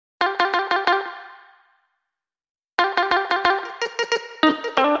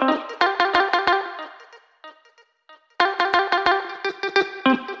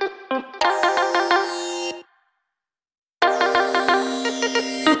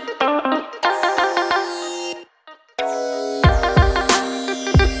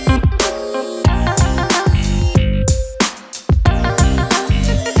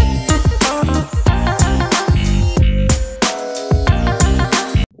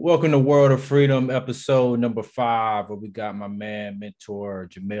Welcome to World of Freedom, episode number 5, where we got my man, mentor,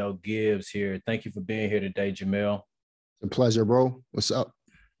 Jamel Gibbs here. Thank you for being here today, Jamel. A pleasure, bro. What's up?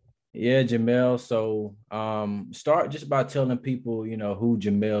 Yeah, Jamel. So start just by telling people, who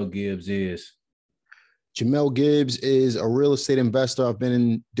Jamel Gibbs is. Jamel Gibbs is a real estate investor. I've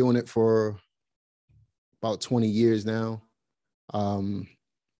been doing it for about 20 years now. Um,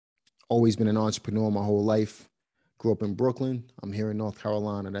 Always been an entrepreneur my whole life. Grew up in Brooklyn. I'm here in North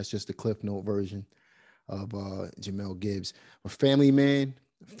Carolina. That's just the Cliff Note version of Jamel Gibbs. A family man.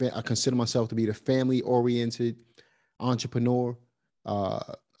 I consider myself to be the family-oriented entrepreneur. I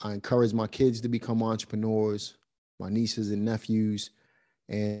encourage my kids to become entrepreneurs, my nieces and nephews,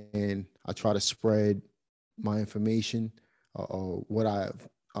 and I try to spread my information, what I've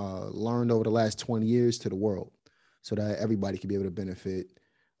learned over the last 20 years to the world so that everybody can be able to benefit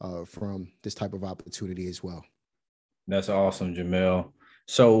from this type of opportunity as well. That's awesome, Jamel.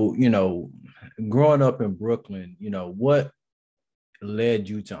 So, growing up in Brooklyn, what led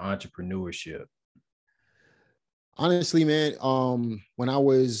you to entrepreneurship? Honestly, man, when I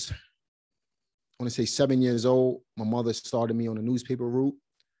was, I want to say 7 years old, my mother started me on a newspaper route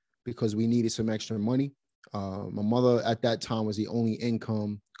because we needed some extra money. My mother at that time was the only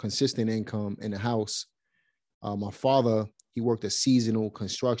consistent income in the house. My father, he worked a seasonal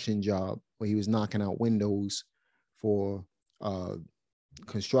construction job where he was knocking out windows for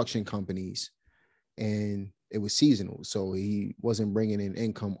construction companies, and it was seasonal. So he wasn't bringing in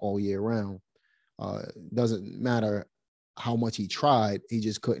income all year round. Doesn't matter how much he tried, he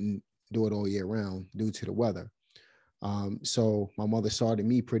just couldn't do it all year round due to the weather. So my mother started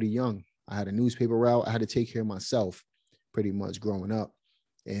me pretty young. I had a newspaper route. I had to take care of myself pretty much growing up.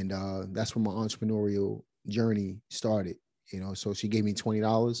 And that's when my entrepreneurial journey started. So she gave me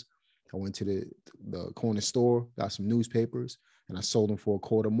 $20. I went to the corner store, got some newspapers, and I sold them for a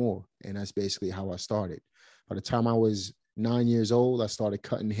quarter more. And that's basically how I started. By the time I was 9 years old, I started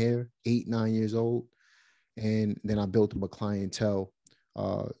cutting hair, 8, 9 years old. And then I built up a clientele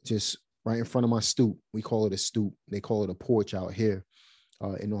just right in front of my stoop. We call it a stoop. They call it a porch out here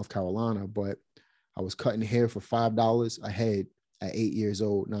in North Carolina. But I was cutting hair for $5 a head at 8 years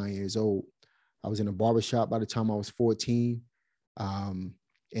old, 9 years old. I was in a barbershop by the time I was 14.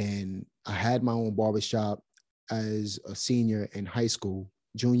 And I had my own barbershop as a senior in high school,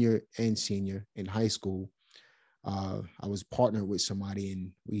 junior and senior in high school. I was partnered with somebody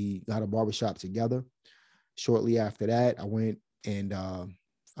and we got a barbershop together. Shortly after that, I went and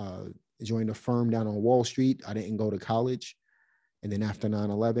joined a firm down on Wall Street. I didn't go to college. And then after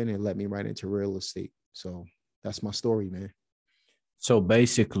 9/11, it led me right into real estate. So that's my story, man. So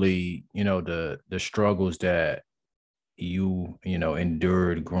basically, the struggles that you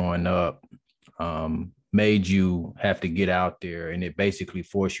endured growing up made you have to get out there, and it basically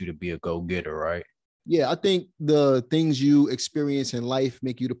forced you to be a go-getter, right? Yeah, I think the things you experience in life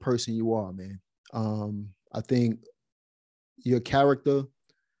make you the person you are, man. I think your character,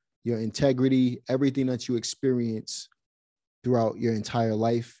 your integrity, everything that you experience throughout your entire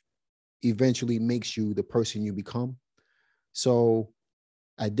life eventually makes you the person you become. So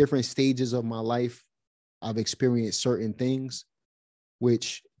at different stages of my life, I've experienced certain things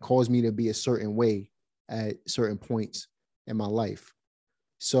which caused me to be a certain way at certain points in my life.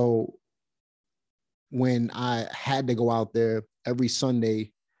 So when I had to go out there every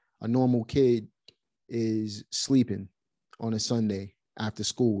Sunday, a normal kid is sleeping on a Sunday after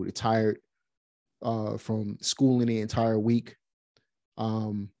school. They're tired from schooling the entire week.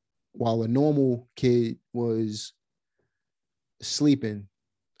 While a normal kid was sleeping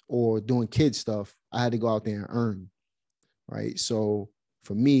or doing kid stuff, I had to go out there and earn, right? So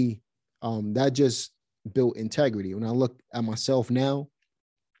for me, that just built integrity. When I look at myself now,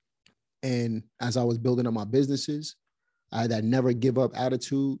 and as I was building up my businesses, I had that never give up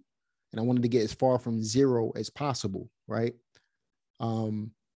attitude, and I wanted to get as far from zero as possible, right?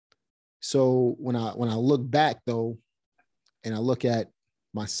 So when I look back though, and I look at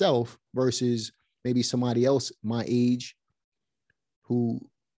myself versus maybe somebody else my age who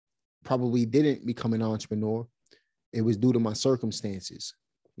probably didn't become an entrepreneur, it was due to my circumstances.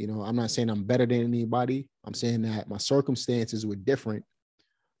 I'm not saying I'm better than anybody. I'm saying that my circumstances were different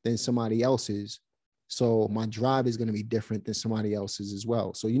than somebody else's. So my drive is going to be different than somebody else's as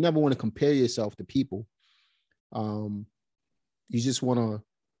well. So you never want to compare yourself to people. You just want to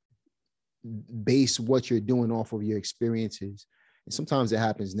base what you're doing off of your experiences. And sometimes it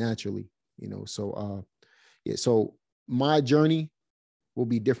happens naturally, So so my journey will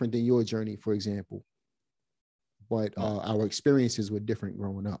be different than your journey, for example. But our experiences were different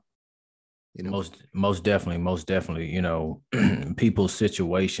growing up. you know. Most definitely, you know, people's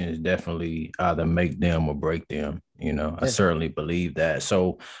situations definitely either make them or break them, you know. I Yeah. certainly believe that.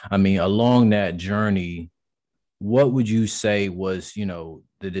 So, I mean, along that journey, what would you say was, you know,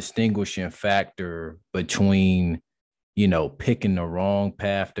 the distinguishing factor between, you know, picking the wrong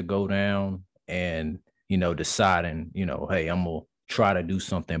path to go down and, you know, deciding, you know, hey, I'm gonna try to do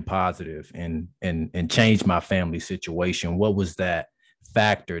something positive and change my family situation? What was that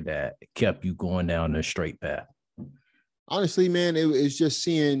factor that kept you going down the straight path? Honestly, man, it's just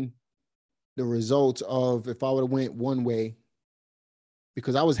seeing the results of if I would have went one way,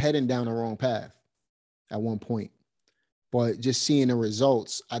 because I was heading down the wrong path at one point. But just seeing the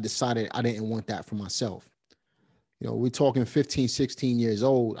results, I decided I didn't want that for myself. You know, we're talking 15, 16 years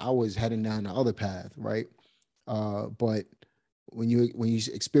old. I was heading down the other path, right? But when you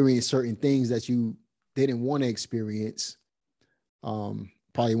experience certain things that you didn't want to experience,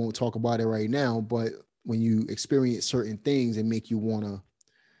 probably won't talk about it right now, but when you experience certain things and make you want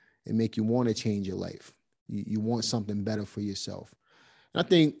to change your life. You want something better for yourself. And I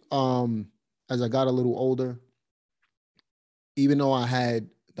think as I got a little older, even though I had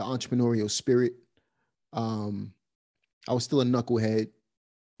the entrepreneurial spirit, um, I was still a knucklehead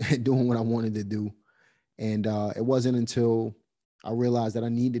doing what I wanted to do. And it wasn't until I realized that I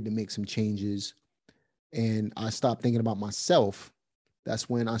needed to make some changes and I stopped thinking about myself. That's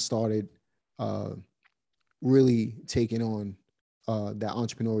when I started uh, really taking on that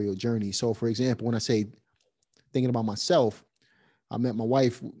entrepreneurial journey. So, for example, when I say thinking about myself, I met my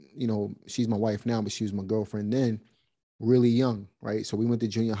wife, you know, she's my wife now, but she was my girlfriend then, really young, right? So we went to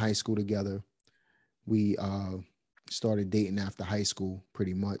junior high school together. We started dating after high school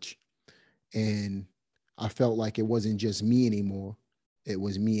pretty much. And I felt like it wasn't just me anymore. It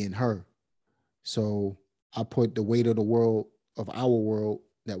was me and her. So I put the weight of the world, of our world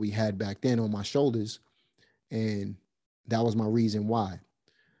that we had back then, on my shoulders. And that was my reason why.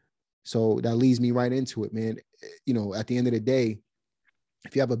 So that leads me right into it, man. You know, at the end of the day,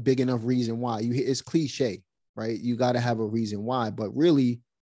 if you have a big enough reason why, it's cliche, right? You got to have a reason why, but really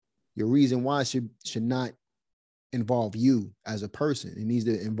your reason why should not involve you as a person. It needs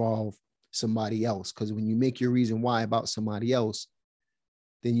to involve somebody else. Because when you make your reason why about somebody else,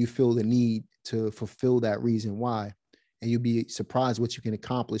 then you feel the need to fulfill that reason why. And you'll be surprised what you can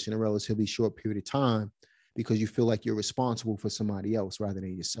accomplish in a relatively short period of time because you feel like you're responsible for somebody else rather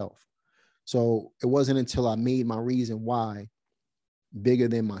than yourself. So it wasn't until I made my reason why bigger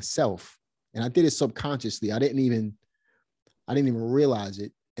than myself. And I did it subconsciously. I didn't even realize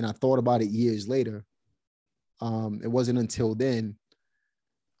it. And I thought about it years later. It wasn't until then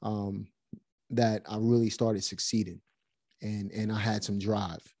um, that I really started succeeding and I had some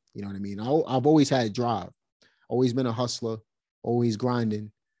drive. You know what I mean? I've always had drive, always been a hustler, always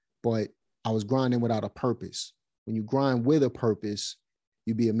grinding, but I was grinding without a purpose. When you grind with a purpose,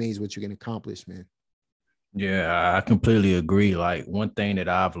 you'd be amazed what you can accomplish, man. Yeah, I completely agree. Like one thing that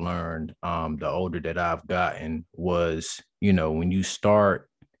I've learned, the older that I've gotten was, you know, when you start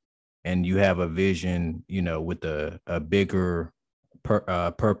and you have a vision, you know, with a bigger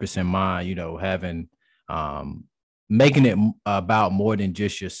purpose in mind, you know, having, making it about more than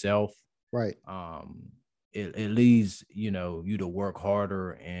just yourself. Right. um it leads, you know, you to work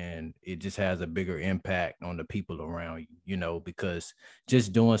harder, and it just has a bigger impact on the people around you, you know, because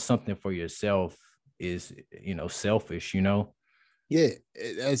just doing something for yourself is, you know, selfish, you know. Yeah,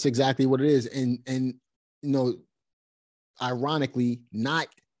 that's exactly what it is. And you know, ironically, not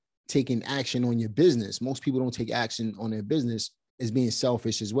taking action on your business. Most people don't take action on their business is being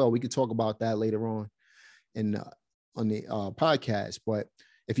selfish as well. We could talk about that later in on the podcast. But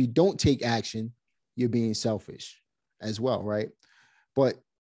if you don't take action, you're being selfish as well, right? But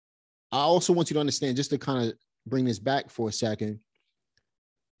I also want you to understand, just to kind of bring this back for a second,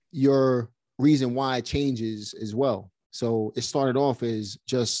 your reason why it changes as well. So it started off as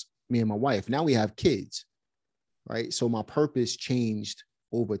just me and my wife. Now we have kids, right? So my purpose changed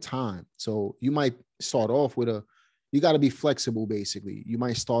over time. So you might start off with you got to be flexible, basically. You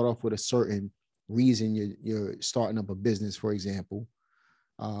might start off with a certain reason you're starting up a business, for example,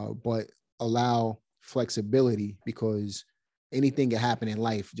 but allow flexibility because anything can happen in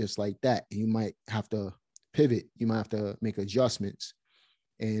life just like that. You might have to pivot. You might have to make adjustments.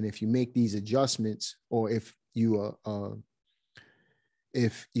 And if you make these adjustments, or if you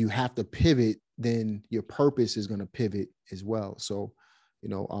have to pivot, then your purpose is going to pivot as well. So, you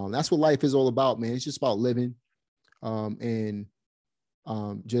know, that's what life is all about, man. It's just about living and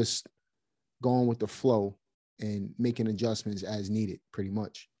just going with the flow and making adjustments as needed, pretty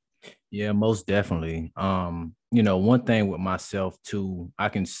much. Yeah, most definitely. one thing with myself too, I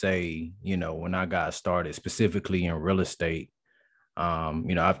can say, when I got started specifically in real estate,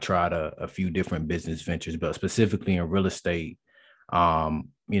 I've tried a few different business ventures, but specifically in real estate,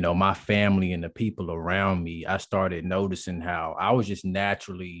 my family and the people around me, I started noticing how I was just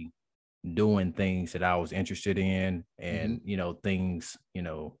naturally doing things that I was interested in Mm-hmm. and, things,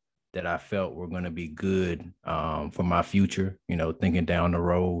 that I felt were going to be good for my future, thinking down the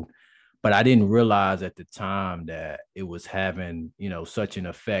road. But I didn't realize at the time that it was having, such an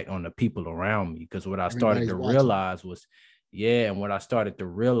effect on the people around me. Because what I started Everybody's to watching. realize was, yeah, and what I started to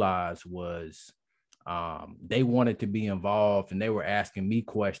realize was they wanted to be involved and they were asking me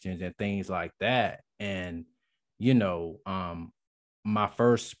questions and things like that. And, my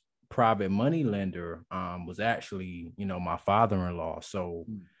first private money lender was actually, my father-in-law. So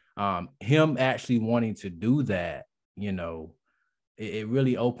him actually wanting to do that, it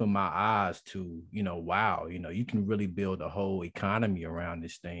really opened my eyes to, wow, you can really build a whole economy around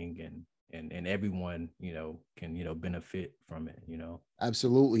this thing and everyone, can, benefit from it.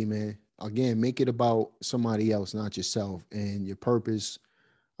 Absolutely, man. Again, make it about somebody else, not yourself, and your purpose.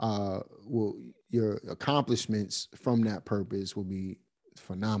 Will your accomplishments from that purpose will be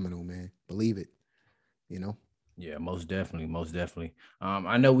phenomenal, man. Believe it. You know. Yeah, most definitely, most definitely.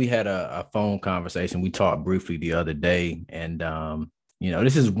 I know we had a phone conversation. We talked briefly the other day, and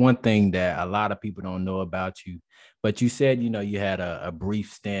this is one thing that a lot of people don't know about you. But you said, you had a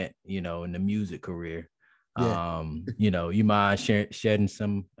brief stint, in the music career. Yeah. You mind shedding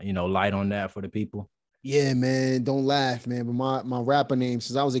some, light on that for the people? Yeah, man. Don't laugh, man. But my rapper name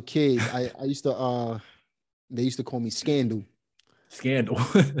since I was a kid, I used to they used to call me Scandal. Scandal.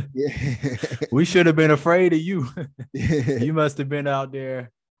 Yeah. We should have been afraid of you. Yeah. You must have been out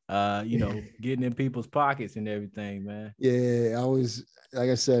there, getting in people's pockets and everything, man. Yeah, I was like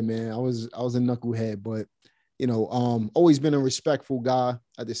I said, man, I was a knucklehead, but always been a respectful guy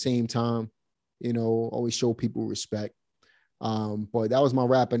at the same time, always show people respect. But that was my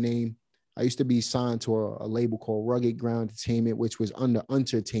rapper name. I used to be signed to a label called Rugged Ground Entertainment, which was under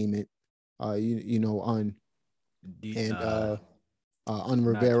Entertainment, on The, and on Not too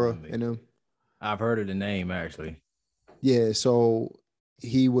Rivera many. and them. I've heard of the name actually. Yeah, so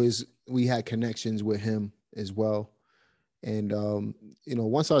we had connections with him as well. And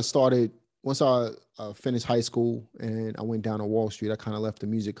once I finished high school and I went down to Wall Street, I kind of left the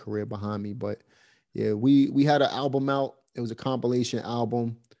music career behind me. But yeah, we had an album out. It was a compilation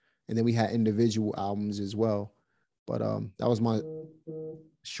album, and then we had individual albums as well. But that was my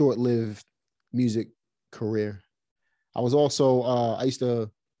short-lived music career. I was also I used to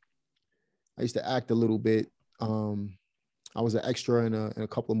act a little bit. Um, I was an extra in a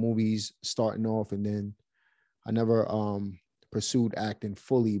couple of movies starting off, and then I never pursued acting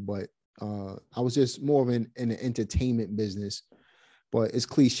fully, but I was just more of in the entertainment business. But it's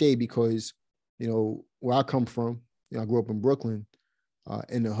cliche because, where I come from, I grew up in Brooklyn.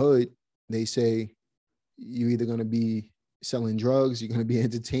 In the hood, they say you're either going to be selling drugs, you're going to be an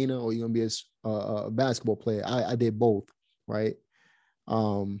entertainer, or you're going to be a basketball player. I did both, right?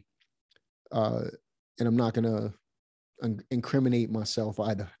 Um, uh, and I'm not going to incriminate myself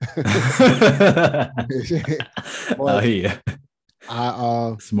either. Oh But yeah,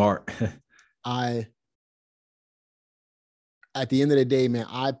 I smart. I at the end of the day, man,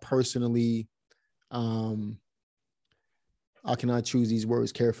 I personally um I cannot choose these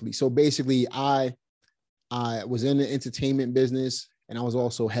words carefully. So basically, I was in the entertainment business and I was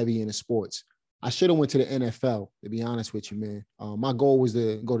also heavy into sports. I should have went to the NFL, to be honest with you, man. My goal was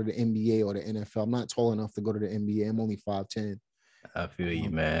to go to the NBA or the NFL. I'm not tall enough to go to the NBA. I'm only 5'10". I feel you,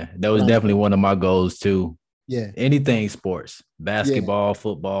 Um, man. That but was I'm definitely one of my goals too. yeah, Anything sports, yeah, basketball,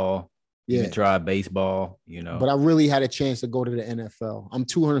 football, even yeah. try baseball, But I really had a chance to go to the NFL. I'm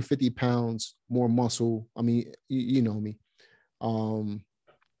 250 pounds more muscle. I mean, you know me. Um,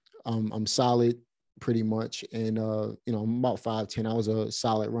 I'm solid pretty much, and I'm about 5'10". I was a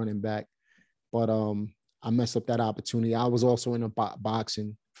solid running back, but I messed up that opportunity. I was also in a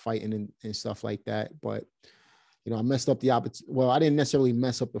boxing, fighting and stuff like that, but I messed up the opportunity. Well, I didn't necessarily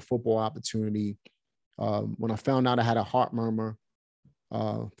mess up the football opportunity. When I found out I had a heart murmur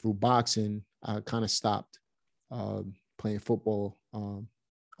through boxing, I kind of stopped playing football on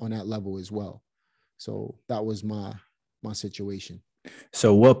that level as well. So that was my situation.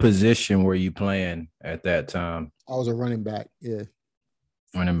 So, what position were you playing at that time? I was a running back. Yeah.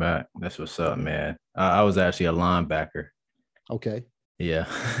 Running back. That's what's up, man. I was actually a linebacker. Okay. Yeah.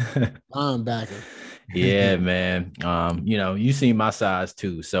 Linebacker. Yeah, man. You see my size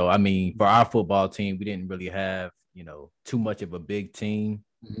too. So I mean, for our football team, we didn't really have, too much of a big team.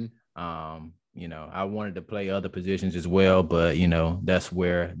 Mhm. I wanted to play other positions as well, but that's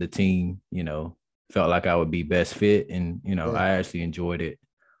where the team, felt like I would be best fit, and Yeah. I actually enjoyed it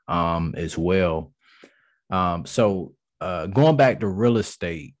as well. So going back to real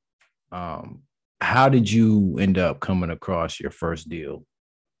estate, um, how did you end up coming across your first deal?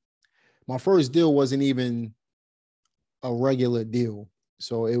 My first deal wasn't even a regular deal.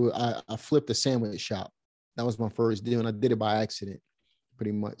 So I flipped a sandwich shop. That was my first deal, and I did it by accident,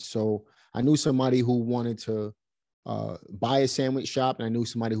 pretty much. So I knew somebody who wanted to buy a sandwich shop, and I knew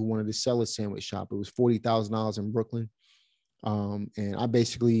somebody who wanted to sell a sandwich shop. It was $40,000 in Brooklyn, and I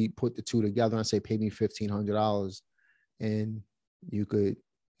basically put the two together. I say, pay me $1,500, and you could,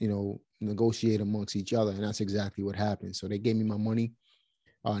 negotiate amongst each other, and that's exactly what happened. So they gave me my money,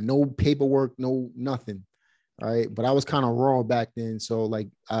 no paperwork, no nothing. All right. But I was kind of raw back then. So like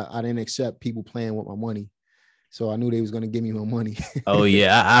I didn't accept people playing with my money. So I knew they was going to give me my money. Oh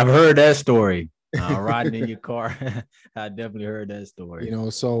yeah, I've heard that story. Riding in your car, I definitely heard that story.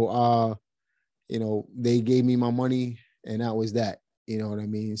 So they gave me my money, and that was that. You know what I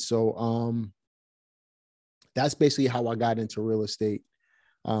mean? So that's basically how I got into real estate.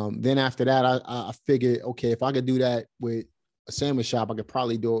 Then after that, I figured, okay, if I could do that with a sandwich shop, I could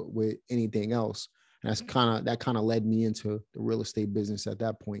probably do it with anything else. And that kind of led me into the real estate business at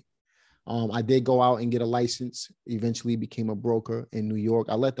that point. I did go out and get a license, eventually became a broker in New York.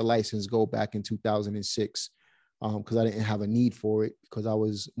 I let the license go back in 2006 because I didn't have a need for it, because I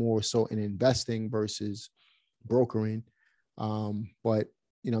was more so in investing versus brokering. But,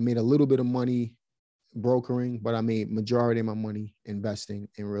 I made a little bit of money brokering, but I made majority of my money investing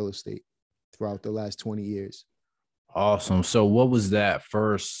in real estate throughout the last 20 years. Awesome. So what was that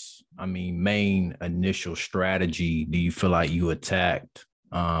first, main initial strategy do you feel like you attacked?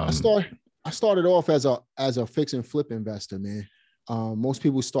 I start I started off as a fix and flip investor, man. Most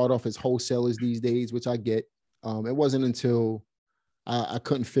people start off as wholesalers these days, which I get. It wasn't until I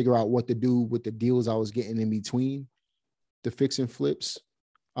couldn't figure out what to do with the deals I was getting in between the fix and flips.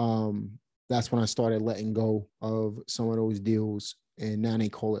 That's when I started letting go of some of those deals. And now they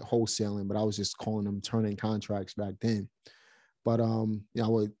call it wholesaling, but I was just calling them turning contracts back then. But I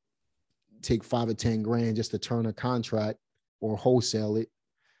would take 5 or 10 grand just to turn a contract or wholesale it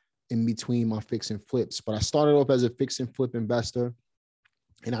in between my fix and flips. But I started off as a fix and flip investor,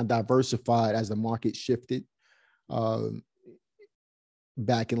 and I diversified as the market shifted.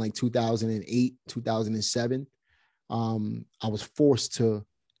 Back in like 2008, 2007, I was forced to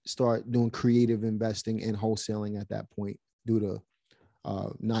start doing creative investing and wholesaling at that point due to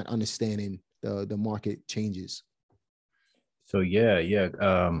not understanding the market changes. So yeah.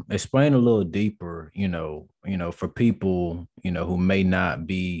 Explain a little deeper, for people, who may not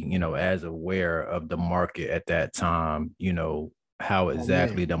be, as aware of the market at that time, how Oh man.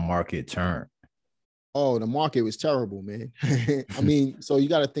 exactly the market turned. Oh, the market was terrible, man. I mean, so you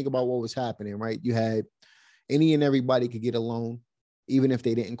got to think about what was happening, right? You had any and everybody could get a loan, even if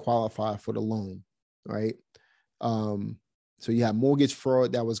they didn't qualify for the loan, right? So you had mortgage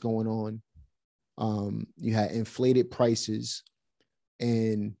fraud that was going on. You had inflated prices,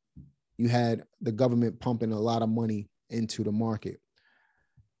 and you had the government pumping a lot of money into the market.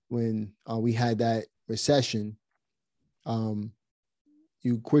 When we had that recession,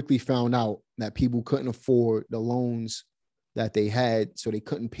 you quickly found out that people couldn't afford the loans that they had, so they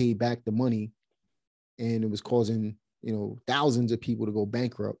couldn't pay back the money, and it was causing thousands of people to go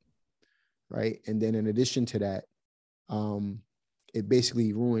bankrupt, right? And then in addition to that, it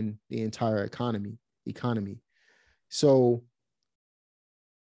basically ruined the entire economy. So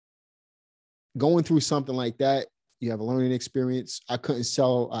going through something like that, you have a learning experience. I couldn't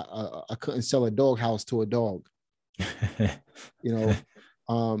sell a dog house to a dog, you know.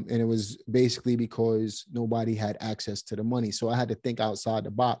 And it was basically because nobody had access to the money. So I had to think outside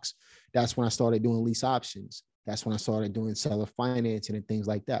the box. That's when I started doing lease options. That's when I started doing seller financing and things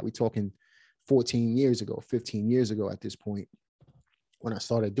like that. We're talking 14 years ago, 15 years ago at this point, when I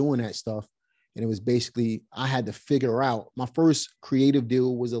started doing that stuff. And it was basically, I had to figure out, my first creative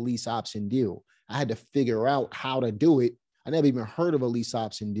deal was a lease option deal. I had to figure out how to do it. I never even heard of a lease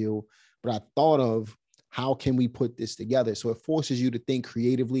option deal, but I thought of, how can we put this together? So it forces you to think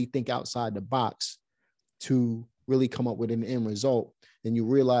creatively, think outside the box to really come up with an end result. And you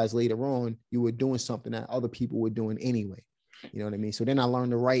realize later on, you were doing something that other people were doing anyway. You know what I mean? So then I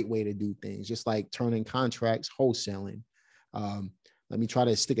learned the right way to do things, just like turning contracts, wholesaling. Let me try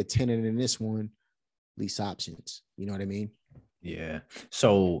to stick a tenant in this one, lease options. You know what I mean? Yeah.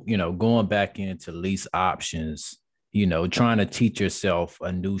 So, going back into lease options, trying to teach yourself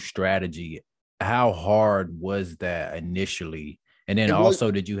a new strategy, how hard was that initially? And then It was,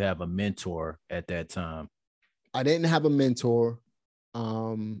 also, did you have a mentor at that time? I didn't have a mentor.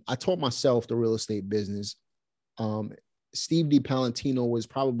 I taught myself the real estate business. Um, Steve DiPalantino was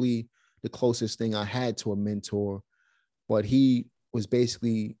probably the closest thing I had to a mentor, but he was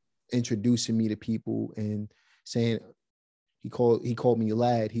basically introducing me to people and saying, he called me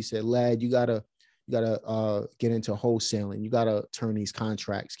lad. He said, lad, you gotta get into wholesaling. You gotta turn these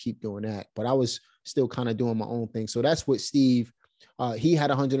contracts, keep doing that. But I was still kind of doing my own thing. So that's what Steve, he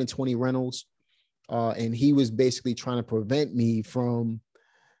had 120 rentals, and he was basically trying to prevent me from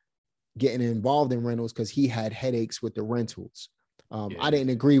getting involved in rentals because he had headaches with the rentals. I Yeah. didn't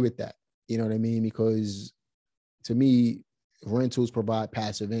agree with that. You know what I mean? Because to me, rentals provide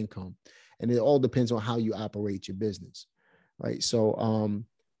passive income, and it all depends on how you operate your business, right? So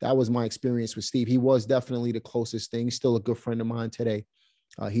that was my experience with Steve. He was definitely the closest thing. He's still a good friend of mine today.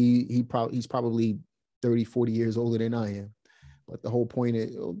 He's probably 30, 40 years older than I am, but the whole point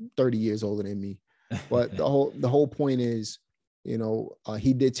is 30 years older than me. But the whole point is,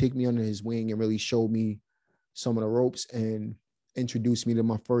 he did take me under his wing and really showed me some of the ropes and introduced me to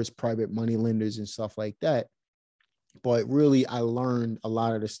my first private money lenders and stuff like that. But really, I learned a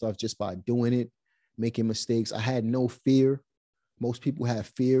lot of the stuff just by doing it, making mistakes. I had no fear. Most people have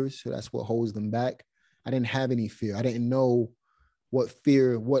fears, so that's what holds them back. I didn't have any fear. I didn't know what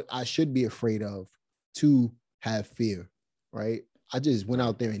I should be afraid of to have fear, right? I just went Right.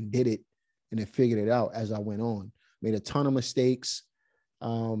 out there and did it and then figured it out as I went on. Made a ton of mistakes.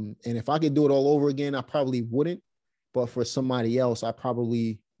 And if I could do it all over again, I probably wouldn't. But for somebody else, I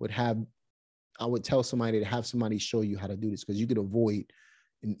would tell somebody to have somebody show you how to do this, because you could avoid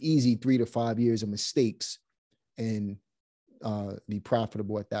an easy 3 to 5 years of mistakes and be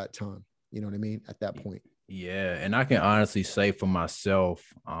profitable at that time. You know what I mean? At that point. Yeah, and I can honestly say for myself,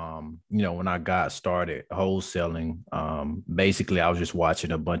 when I got started wholesaling, basically I was just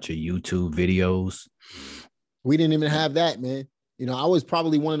watching a bunch of YouTube videos. We didn't even And have that, man. I was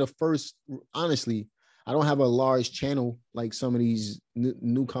probably one of the first. Honestly, I don't have a large channel like some of these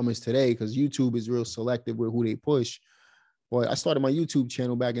newcomers today, because YouTube is real selective with who they push. But I started my YouTube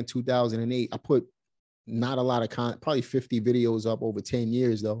channel back in 2008. I put not a lot of probably 50 videos up over 10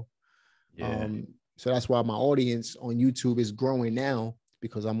 years though. yeah, So that's why my audience on YouTube is growing now,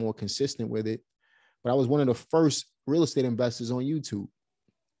 because I'm more consistent with it. But I was one of the first real estate investors on YouTube.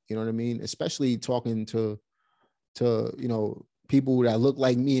 You know what I mean? Especially talking to people that look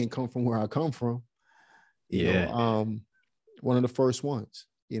like me and come from where I come from. You know, yeah, one of the first ones.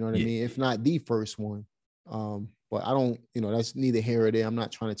 You know what I yeah. mean? If not the first one. But I don't. That's neither here or there. I'm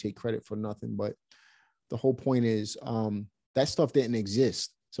not trying to take credit for nothing. But the whole point is, that stuff didn't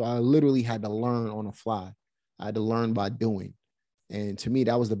exist. So I literally had to learn on the fly. I had to learn by doing. And to me,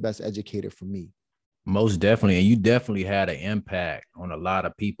 that was the best educator for me. Most definitely. And you definitely had an impact on a lot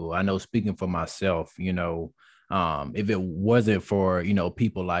of people. I know, speaking for myself, if it wasn't for,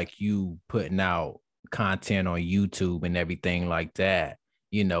 people like you putting out content on YouTube and everything like that,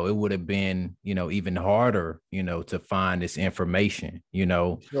 it would have been, even harder, to find this information.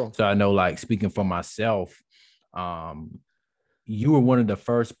 Sure. So I know, like, speaking for myself, um, you were one of the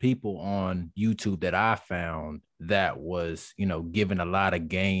first people on YouTube that I found that was, given a lot of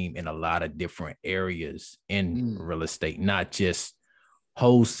game in a lot of different areas in Mm, real estate, not just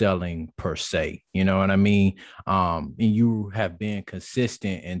wholesaling per se. You know what I mean? And you have been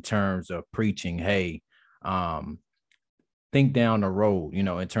consistent in terms of preaching, hey, um, think down the road,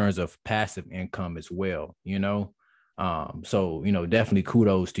 in terms of passive income as well. So definitely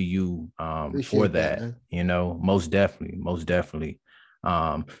kudos to you for appreciate that, that, man. most definitely.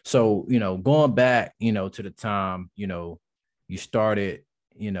 So going back, to the time, you started,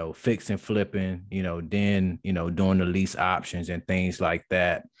 fixing, flipping, then, doing the lease options and things like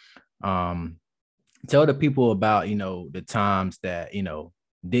that. Um, Tell the people about, the times that,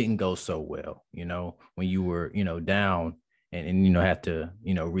 didn't go so well, when you were, down and had to,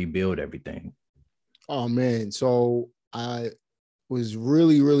 rebuild everything. Oh man. So I was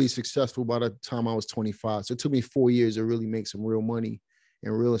really, really successful by the time I was 25. So it took me 4 years to really make some real money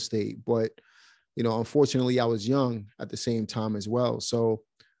in real estate. But, unfortunately, I was young at the same time as well. So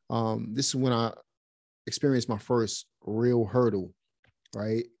this is when I experienced my first real hurdle,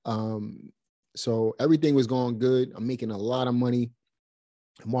 right? So everything was going good. I'm making a lot of money.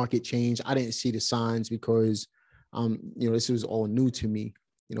 Market change. I didn't see the signs because, this was all new to me.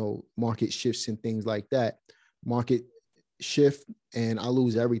 Market shifts and things like that. Market shift and I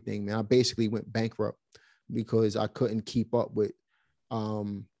lose everything, man. I basically went bankrupt because I couldn't keep up with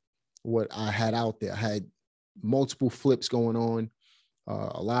what I had out there. I had multiple flips going on,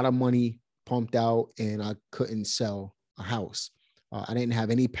 a lot of money pumped out, and I couldn't sell a house. I didn't have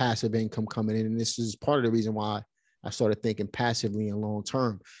any passive income coming in. And this is part of the reason why I started thinking passively and long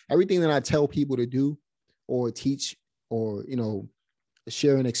term. Everything that I tell people to do or teach or,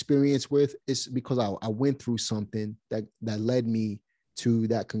 share an experience with is because I went through something that led me to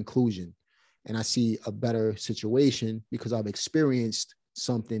that conclusion. And I see a better situation because I've experienced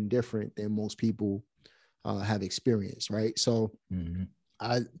something different than most people have experienced. Right. So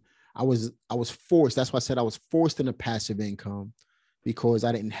I was forced. That's why I said I was forced into passive income because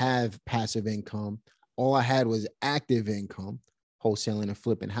I didn't have passive income. All I had was active income, wholesaling and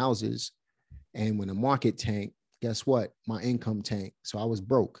flipping houses. And when the market tanked, guess what? My income tanked. So I was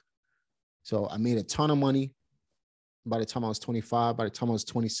broke. So I made a ton of money. By the time I was 25, by the time I was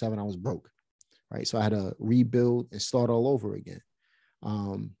 27, I was broke. Right. So I had to rebuild and start all over again.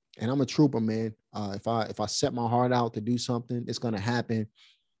 And I'm a trooper, man. If I set my heart out to do something, it's going to happen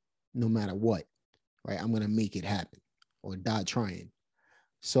no matter what. Right. I'm going to make it happen or die trying.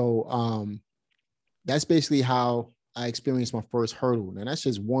 So that's basically how I experienced my first hurdle. Now that's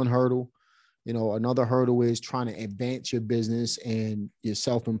just one hurdle. Another hurdle is trying to advance your business and you're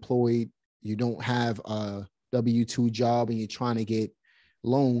self-employed. You don't have a W-2 job and you're trying to get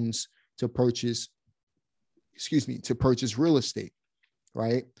loans to purchase real estate,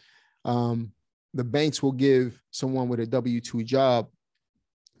 right? The banks will give someone with a W-2 job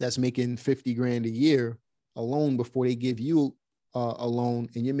that's making 50 grand a year a loan before they give you a loan,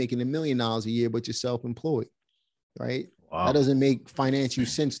 and you're making $1 million a year, but you're self-employed, right? Wow. That doesn't make financial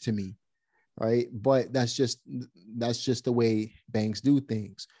sense to me, right? But that's just the way banks do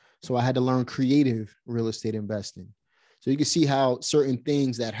things. So I had to learn creative real estate investing. So you can see how certain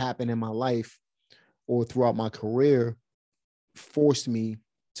things that happen in my life or throughout my career forced me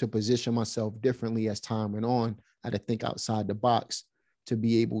to position myself differently as time went on. I had to think outside the box to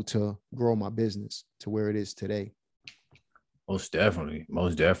be able to grow my business to where it is today. Most definitely.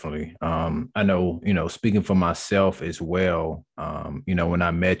 Most definitely. I know, speaking for myself as well, when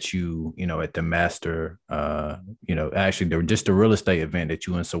I met you, at the master, actually just the real estate event that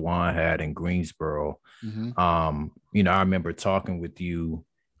you and Sawan had in Greensboro, I remember talking with you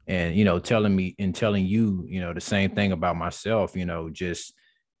and, telling you, the same thing about myself, just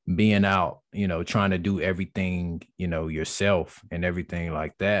being out, trying to do everything, yourself and everything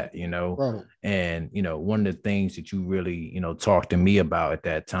like that, Right. And, one of the things that you really, talked to me about at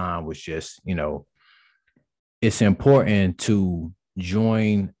that time was just, it's important to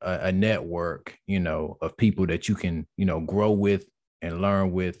join a network, of people that you can, grow with and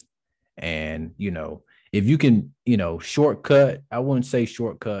learn with. And, if you can, shortcut, I wouldn't say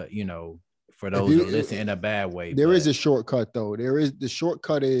shortcut, for those that listen in a bad way. There is a shortcut though. The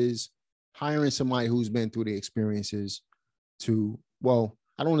shortcut is hiring somebody who's been through the experiences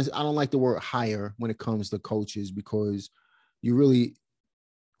I don't like the word hire when it comes to coaches, because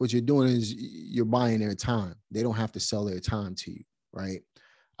what you're doing is you're buying their time. They don't have to sell their time to you. Right.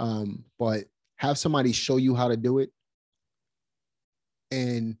 But have somebody show you how to do it.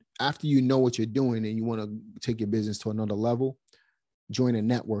 And after you know what you're doing and you want to take your business to another level, join a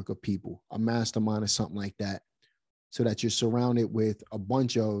network of people, a mastermind or something like that, so that you're surrounded with a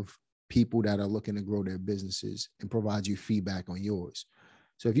bunch of people that are looking to grow their businesses and provide you feedback on yours.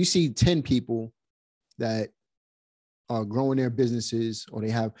 So if you see 10 people that are growing their businesses, or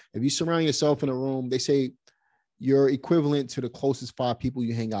if you surround yourself in a room, they say you're equivalent to the closest 5 people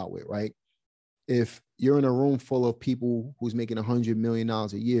you hang out with, right? If you're in a room full of people who's making $100 million a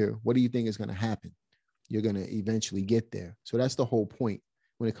year, what do you think is going to happen? You're going to eventually get there. So that's the whole point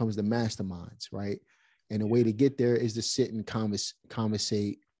when it comes to masterminds, right? And the way to get there is to sit and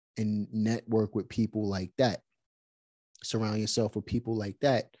conversate and network with people like that. Surround yourself with people like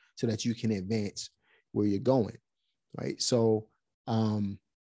that so that you can advance where you're going, right? So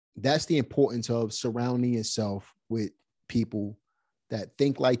that's the importance of surrounding yourself with people that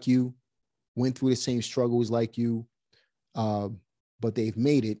think like you, went through the same struggles like you, but they've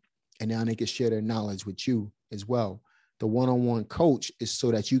made it, and now they can share their knowledge with you as well. The one-on-one coach is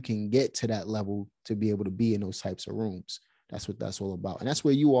so that you can get to that level to be able to be in those types of rooms. That's what that's all about. And that's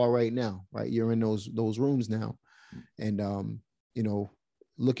where you are right now, right? You're in those rooms now. And,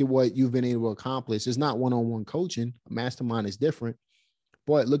 look at what you've been able to accomplish. It's not one-on-one coaching. A mastermind is different,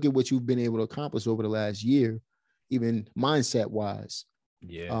 but look at what you've been able to accomplish over the last year, even mindset wise.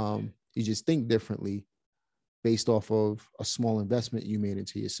 Yeah. You just think differently based off of a small investment you made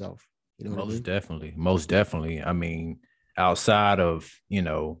into yourself. You know what I mean? Most definitely. I mean, outside of,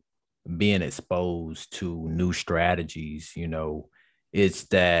 being exposed to new strategies, it's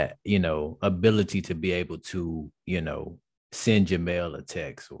that, ability to be able to, send Jamel a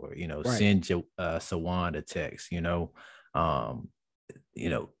text or, Right. send Sawan a text,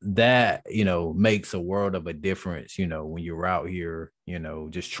 that, makes a world of a difference, when you're out here,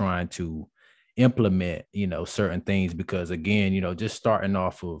 just trying to implement, certain things. Because again, just starting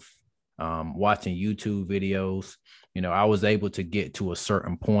off of watching YouTube videos, I was able to get to a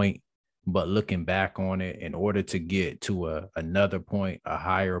certain point, but looking back on it, in order to get to another point, a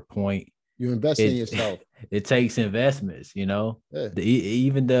higher point, You invest in it yourself. it takes investments, Yeah.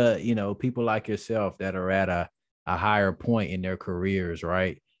 even the people like yourself that are at a higher point in their careers,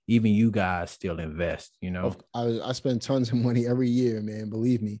 right? Even you guys still invest. I spend tons of money every year, man.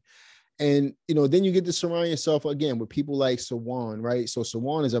 Believe me. And then you get to surround yourself again with people like Sawan, right? So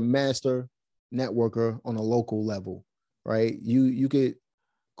Sawan is a master networker on a local level, right? You could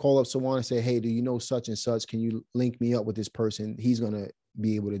call up Sawan and say, hey, do you know such and such? Can you link me up with this person? He's gonna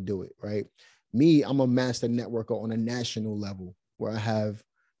be able to do it, right? Me, I'm a master networker on a national level where I have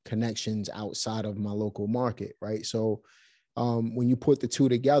connections outside of my local market, right? So when you put the two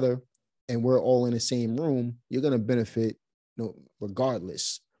together and we're all in the same room, you're gonna benefit,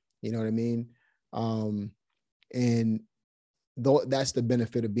 regardless. You know what I mean? And that's the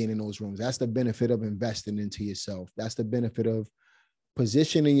benefit of being in those rooms. That's the benefit of investing into yourself. That's the benefit of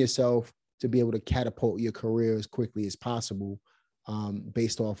positioning yourself to be able to catapult your career as quickly as possible,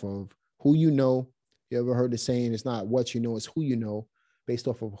 based off of who you know. You ever heard the saying, it's not what you know, it's who you know, based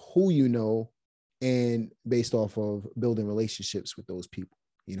off of who you know and based off of building relationships with those people.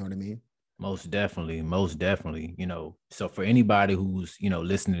 You know what I mean? Most definitely, most definitely. So for anybody who's,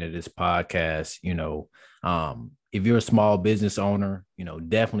 listening to this podcast, if you're a small business owner,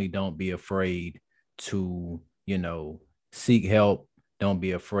 definitely don't be afraid to, seek help. Don't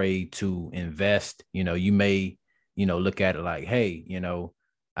be afraid to invest. You may, look at it like, hey,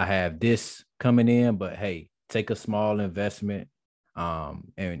 I have this coming in, but hey, take a small investment.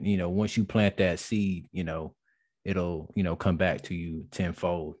 And once you plant that seed, it'll, come back to you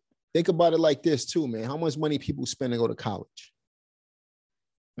tenfold. Think about it like this too, man. How much money people spend to go to college?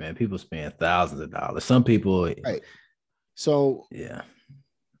 Man, people spend thousands of dollars. Some people, right? So yeah,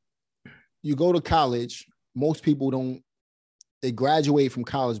 you go to college. Most people don't. They graduate from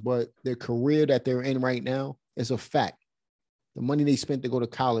college, but their career that they're in right now is a fact. The money they spent to go to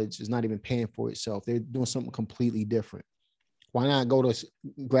college is not even paying for itself. They're doing something completely different. Why not go to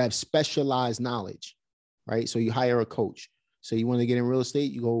grab specialized knowledge, right? So you hire a coach. So you want to get in real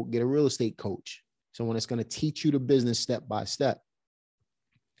estate, you go get a real estate coach. Someone that's going to teach you the business step by step.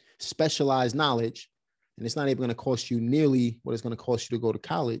 Specialized knowledge, and it's not even going to cost you nearly what it's going to cost you to go to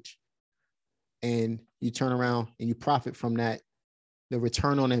college. And you turn around and you profit from that. The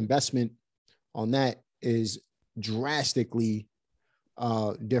return on investment on that is drastically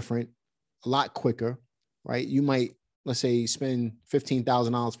different, a lot quicker, right? You might, let's say, spend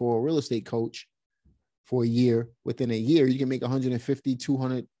 $15,000 for a real estate coach for a year. Within a year, you can make 150,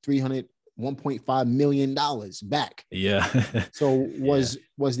 200, 300, $1.5 million back. Yeah. So was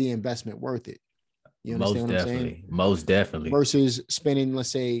the investment worth it? You understand what I'm saying? Most definitely. Versus spending,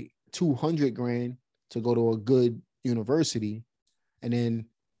 let's say, 200 grand to go to a good university, and then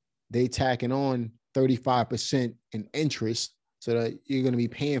they tacking on 35% in interest, so that you're going to be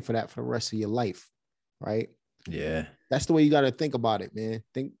paying for that for the rest of your life, right? Yeah. That's the way you got to think about it, man.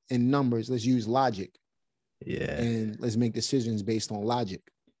 Think in numbers. Let's use logic. Yeah. And let's make decisions based on logic.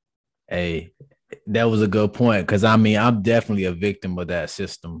 Hey, that was a good point, because I'm definitely a victim of that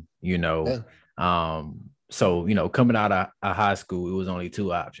system, Yeah. So, coming out of high school, it was only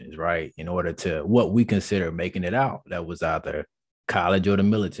two options, right? In order to what we consider making it out, that was either college or the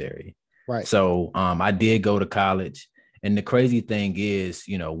military. Right. So I did go to college. And the crazy thing is,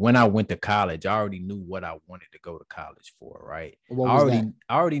 when I went to college, I already knew what I wanted to go to college for, right? What was that?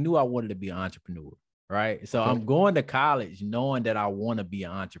 I already knew I wanted to be an entrepreneur, right? So I'm going to college knowing that I want to be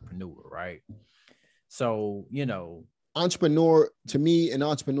an entrepreneur, right? So, entrepreneur, to me, an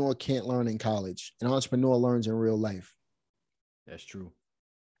entrepreneur can't learn in college. An entrepreneur learns in real life. That's true.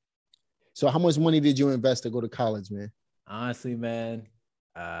 So how much money did you invest to go to college, man? Honestly, man,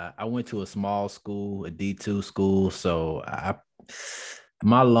 I went to a small school, a D2 school. So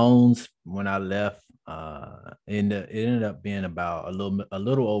my loans when I left, it ended up being about a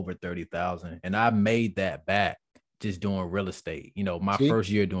little over 30,000, and I made that back just doing real estate. My first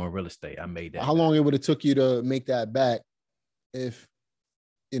year doing real estate, I made that. How long it would have took you to make that back if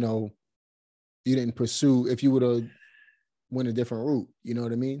you didn't pursue, if you would have went a different route? You know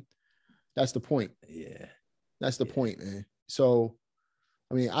what I mean? That's the point. Yeah, that's the point, man. So,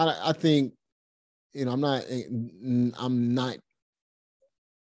 I mean, I think, I'm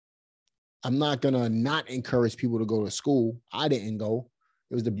not gonna not encourage people to go to school. I didn't go.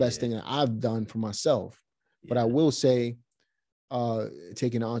 It was the best thing that I've done for myself. But I will say,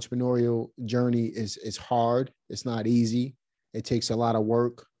 taking the entrepreneurial journey is hard. It's not easy. It takes a lot of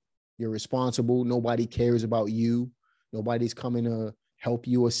work. You're responsible. Nobody cares about you. Nobody's coming to help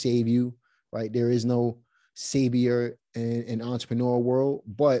you or save you, right? There is no savior in entrepreneurial world,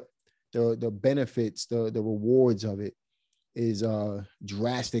 but the benefits, the rewards of it is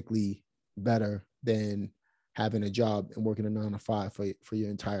drastically better than having a job and working a 9 to 5 for your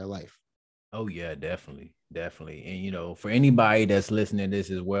entire life. Oh yeah, definitely. Definitely. And for anybody that's listening to this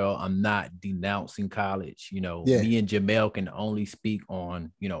as well, I'm not denouncing college. Yeah, Me and Jamel can only speak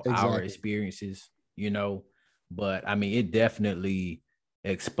on, our exactly. experiences, but I mean it definitely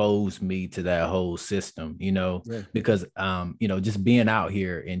exposed me to that whole system, Yeah, because just being out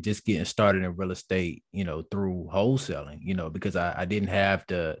here and just getting started in real estate, through wholesaling, because I didn't have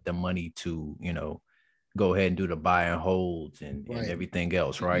the money to, go ahead and do the buy and holds and right. everything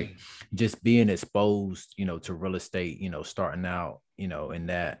else, right? Just being exposed, to real estate, starting out, in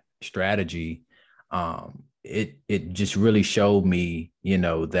that strategy, it just really showed me,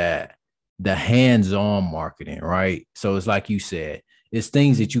 that the hands-on marketing, right? So it's like you said, it's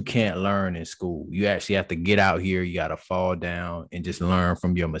things that you can't learn in school. You actually have to get out here, you got to fall down and just learn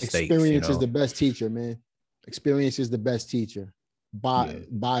from your mistakes, Experience is the best teacher, man. Experience is the best teacher by Yeah.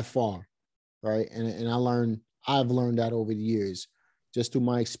 by far, right? And I've learned that over the years, just through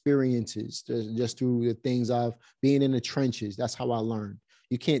my experiences, just through the things I've been in the trenches. That's how I learned.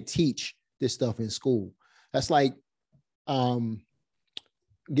 You can't teach this stuff in school. That's like,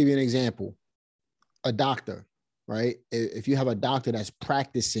 give you an example, a doctor, right? If you have a doctor that's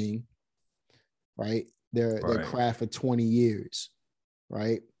practicing, right, their Right. craft for 20 years,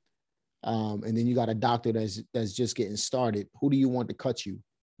 right? And then you got a doctor that's just getting started. Who do you want to cut you?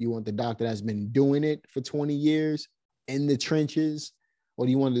 You want the doctor that's been doing it for 20 years in the trenches, or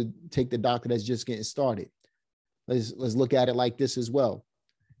do you want to take the doctor that's just getting started? Let's look at it like this as well.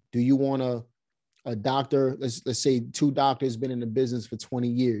 Do you want a doctor? Let's say two doctors been in the business for 20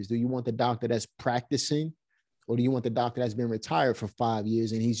 years. Do you want the doctor that's practicing, or do you want the doctor that's been retired for 5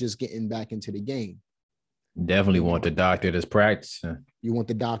 years and he's just getting back into the game? Definitely want the doctor that's practicing. You want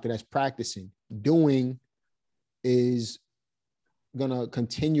the doctor that's practicing. Doing is going to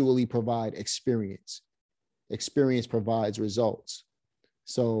continually provide experience. Experience provides results.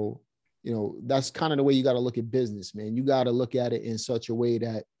 So, that's kind of the way you got to look at business, man. You got to look at it in such a way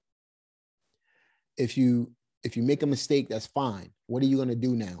that if you make a mistake, that's fine. What are you going to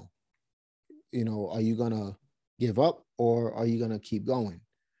do now? Are you going to give up, or are you going to keep going?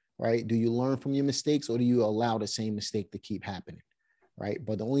 Right? Do you learn from your mistakes, or do you allow the same mistake to keep happening? Right?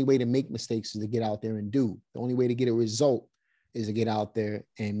 But the only way to make mistakes is to get out there and do. The only way to get a result is to get out there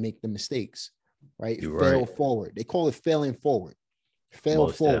and make the mistakes. Right? You're Fail right. forward. They call it failing forward. Fail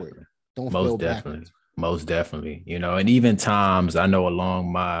Most forward. definitely. Don't Most fail definitely. backwards. Most definitely. And even times I know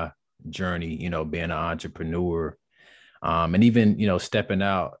along my journey, being an entrepreneur, and even, stepping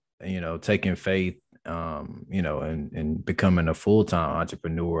out, taking faith, and becoming a full-time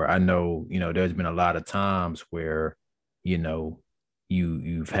entrepreneur. I know, there's been a lot of times where,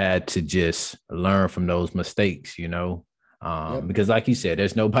 you've had to just learn from those mistakes, Yep. because like you said,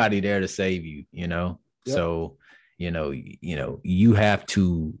 there's nobody there to save you, Yep. so you have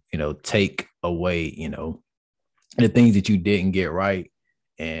to, take away, the things that you didn't get right,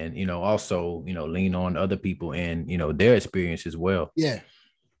 and also, lean on other people and their experience as well. Yeah.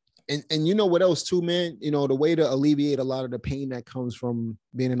 And you know what else too, man? The way to alleviate a lot of the pain that comes from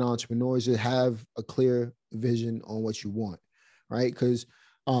being an entrepreneur is to have a clear vision on what you want, right? Because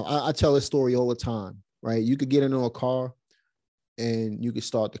I tell this story all the time, right? You could get into a car and you could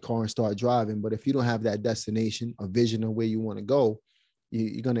start the car and start driving, but if you don't have that destination, a vision of where you want to go,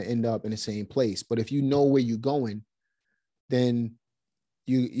 you're going to end up in the same place. But if you know where you're going, then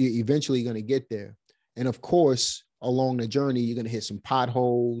you're eventually going to get there. And of course, along the journey, you're going to hit some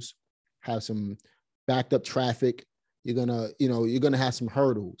potholes, have some backed up traffic. You're going to have some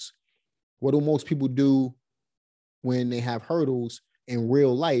hurdles. What do most people do when they have hurdles in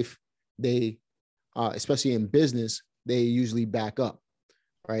real life? They, especially in business, they usually back up,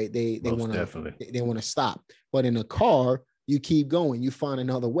 right? They Most want definitely. to they want to stop. But in a car, you keep going. You find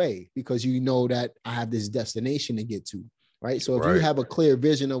another way because you know that I have this destination to get to, right? So if you Right. have a clear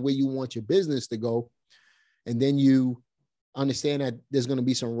vision of where you want your business to go, and then you understand that there's going to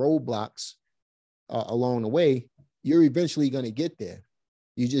be some roadblocks along the way, you're eventually going to get there.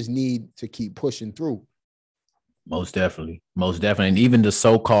 You just need to keep pushing through. Most definitely. Most definitely. And even the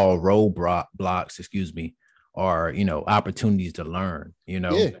so-called blocks, excuse me, are, opportunities to learn.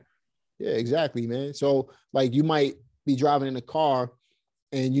 Yeah, yeah, exactly, man. So like you might be driving in a car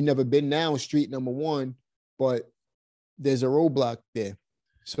and you never been down street number one, but there's a roadblock there.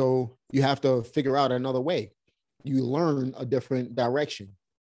 So you have to figure out another way. You learn a different direction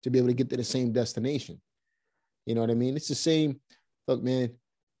to be able to get to the same destination. You know what I mean? It's the same. Look, man,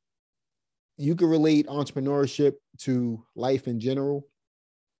 you can relate entrepreneurship to life in general,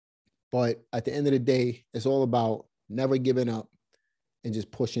 but at the end of the day, it's all about never giving up and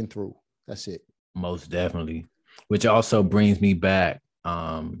just pushing through. That's it. Most definitely. Which also brings me back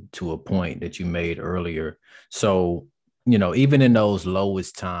to a point that you made earlier. So, even in those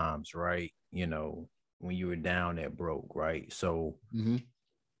lowest times, right? When you were down at broke, right? So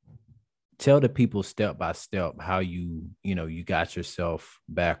tell the people step by step how you got yourself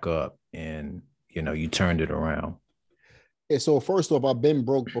back up and, you turned it around. Yeah, so first off, I've been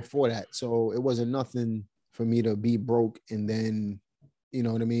broke before that. So it wasn't nothing for me to be broke. And then, you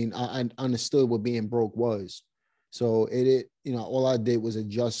know what I mean? I understood what being broke was. So all I did was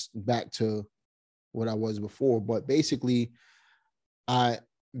adjust back to what I was before. But I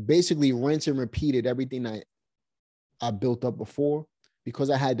basically rinsed and repeated everything I built up before, because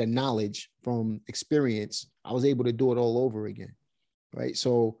I had the knowledge from experience. I was able to do it all over again, right?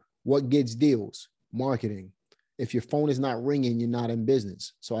 So what gets deals? Marketing. If your phone is not ringing, you're not in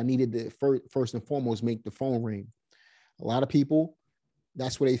business. So I needed to first and foremost make the phone ring. A lot of people,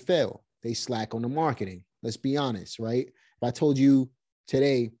 that's where they fail. They slack on the marketing. Let's be honest, right? If I told you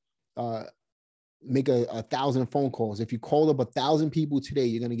today, make 1,000 phone calls. If you call up 1,000 people today,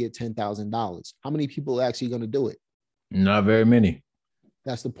 you're going to get $10,000. How many people are actually going to do it? Not very many.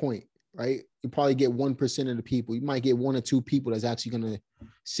 That's the point, right? You probably get 1% of the people. You might get 1 or 2 people that's actually going to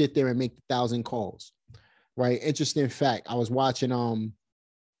sit there and make 1,000 calls, right? Interesting fact. I was watching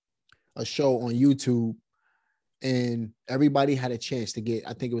a show on YouTube, and everybody had a chance to get,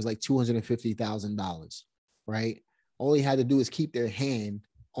 I think it was like $250,000, right? All they had to do is keep their hand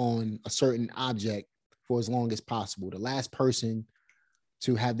on a certain object for as long as possible. The last person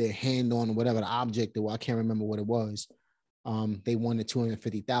to have their hand on whatever the object was, I can't remember what it was, they won the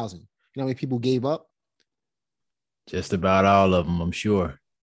 250,000. You know how many people gave up? Just about all of them, I'm sure.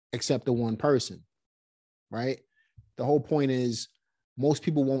 Except the one person, right? The whole point is most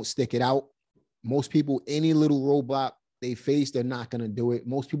people won't stick it out. Most people, any little roadblock they face, they're not going to do it.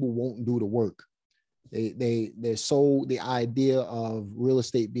 Most people won't do the work. They're sold the idea of real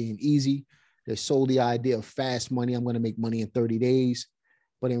estate being easy. They're sold the idea of fast money. I'm going to make money in 30 days.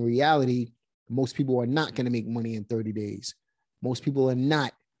 But in reality, most people are not going to make money in 30 days. Most people are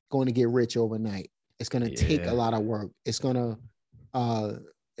not going to get rich overnight. It's going to take a lot of work. It's going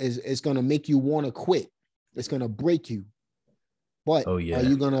to make you want to quit. It's going to break you. But are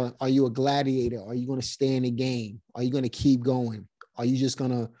you a gladiator? Are you going to stay in the game? Are you going to keep going? Are you just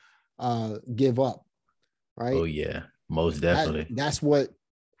going to give up? Right? Oh yeah, most definitely. That's what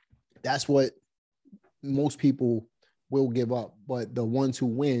most people will give up. But the ones who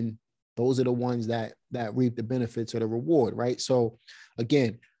win, those are the ones that reap the benefits of the reward, right? So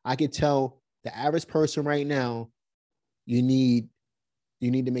again, I could tell the average person right now, you need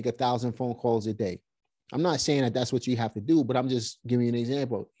to make 1,000 phone calls a day. I'm not saying that that's what you have to do, but I'm just giving you an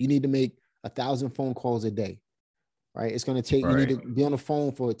example. You need to make 1,000 phone calls a day, right? It's going to take, you need to be on the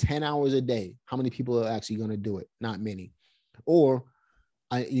phone for 10 hours a day. How many people are actually going to do it? Not many. Or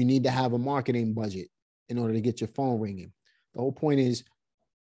you need to have a marketing budget in order to get your phone ringing. The whole point is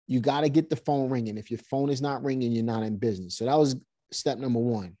you got to get the phone ringing. If your phone is not ringing, you're not in business. So that was step number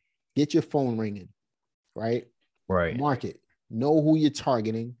 1. Get your phone ringing, right? Right. Market. Know who you're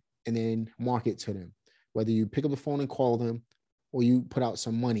targeting and then market to them. Whether you pick up the phone and call them or you put out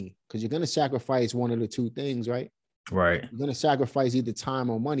some money, because you're going to sacrifice one of the 2 things, right? Right. You're going to sacrifice either time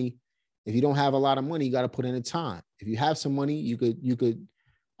or money. If you don't have a lot of money, you got to put in the time. If you have some money, you could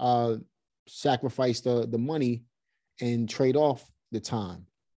sacrifice the money and trade off the time.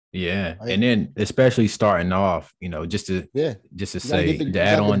 Yeah. Right? And then especially starting off, just to say, to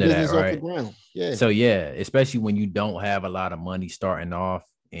add on to that, right? Yeah. So yeah, especially when you don't have a lot of money starting off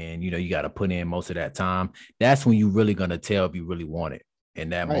and, you got to put in most of that time. That's when you're really going to tell if you really want it in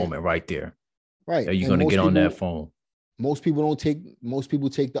that moment right there. Right. Are you going to get on that phone? Most people take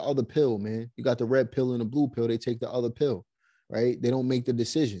the other pill, man. You got the red pill and the blue pill. They take the other pill, right? They don't make the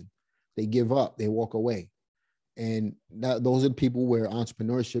decision. They give up. They walk away. And those are the people where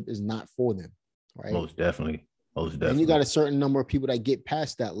entrepreneurship is not for them, right? Most definitely. And you got a certain number of people that get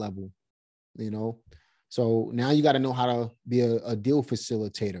past that level, So now you got to know how to be a deal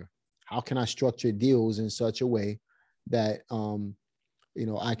facilitator. How can I structure deals in such a way that,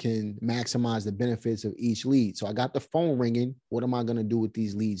 I can maximize the benefits of each lead? So I got the phone ringing. What am I going to do with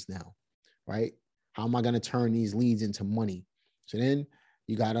these leads now, right? How am I going to turn these leads into money? So then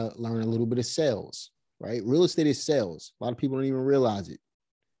you got to learn a little bit of sales, right? Real estate is sales. A lot of people don't even realize it.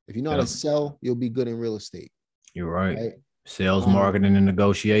 If you know how to sell, you'll be good in real estate. You're right. Right? Sales, marketing, and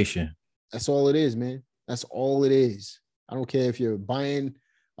negotiation. That's all it is, man. That's all it is. I don't care if you're buying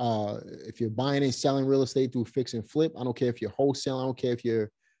and selling real estate through fix and flip. I don't care if you're wholesaling. I don't care if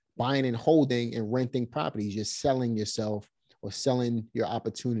you're buying and holding and renting properties. You're selling yourself or selling your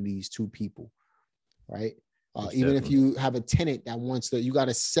opportunities to people, right? Even if you have a tenant that wants to, you got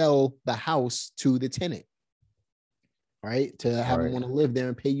to sell the house to the tenant, right? To have them want to live there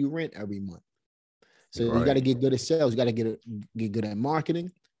and pay you rent every month. So you got to get good at sales. You got to get good at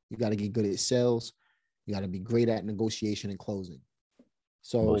marketing. You got to get good at sales. You got to be great at negotiation and closing.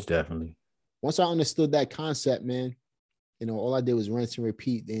 So most definitely. Once I understood that concept, man, all I did was rinse and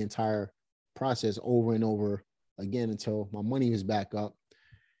repeat the entire process over and over again until my money was back up.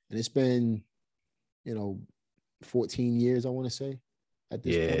 And it's been, 14 years, I want to say, at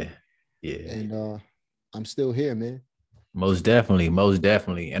this point. Yeah. And I'm still here, man. Most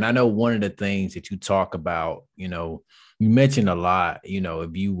definitely. And I know one of the things that you talk about, you mentioned a lot,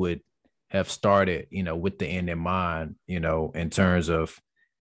 if you would have started, with the end in mind, in terms of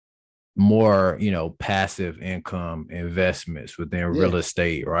more, passive income investments within real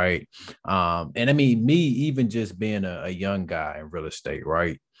estate, right? And I mean, me even just being a young guy in real estate,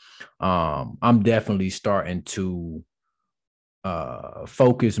 right? I'm definitely starting to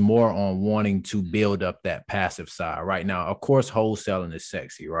focus more on wanting to build up that passive side right now. Of course, wholesaling is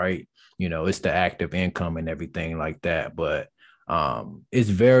sexy, right? It's the active income and everything like that, but it's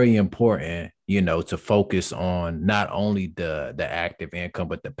very important, to focus on not only the active income,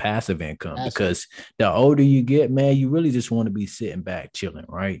 but the passive income, because the older you get, man, you really just want to be sitting back chilling,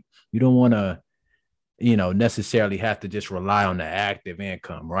 right? You don't want to, necessarily have to just rely on the active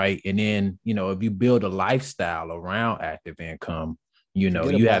income, right? And then, if you build a lifestyle around active income, you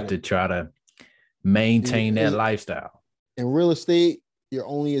have to try to maintain that lifestyle. In real estate, you're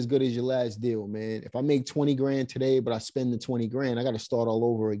only as good as your last deal, man. If I make 20 grand today, but I spend the 20 grand, I got to start all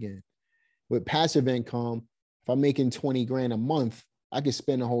over again. With passive income, if I'm making 20 grand a month, I can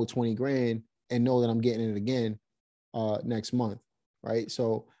spend the whole 20 grand and know that I'm getting it again next month, right?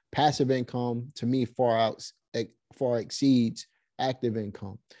 So passive income to me far exceeds active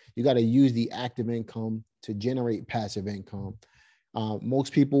income. You got to use the active income to generate passive income.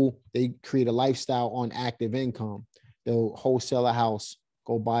 Most people, they create a lifestyle on active income. They'll wholesale a house,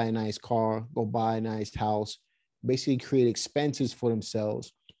 go buy a nice car, go buy a nice house, basically create expenses for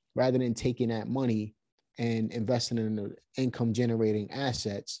themselves rather than taking that money and investing in the income generating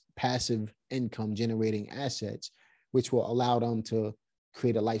assets, passive income generating assets, which will allow them to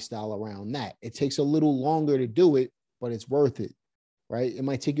create a lifestyle around that. It takes a little longer to do it, but it's worth it, right? It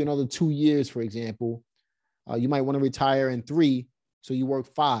might take you another 2 years, for example. You might want to retire in 3, so you work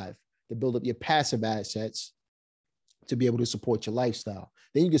 5 to build up your passive assets to be able to support your lifestyle.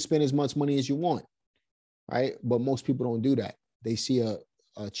 Then you can spend as much money as you want, right? But most people don't do that. They see a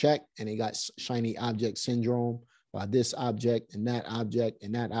check and they got shiny object syndrome by this object and that object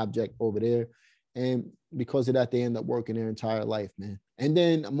and that object over there. And because of that, they end up working their entire life, man. And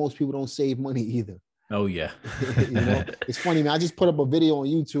then most people don't save money either. Oh, yeah. It's funny, man. I just put up a video on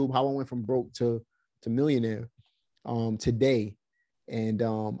YouTube how I went from broke to millionaire today. And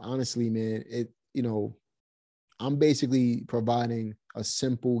honestly, man, I'm basically providing a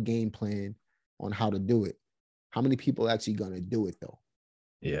simple game plan on how to do it. How many people are actually going to do it, though?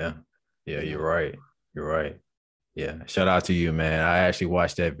 Yeah, you're right. Yeah, shout out to you, man. I actually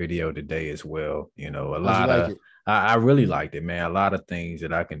watched that video today as well. I really liked it, man. A lot of things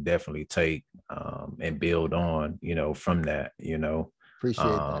that I can definitely take and build on, from that, Appreciate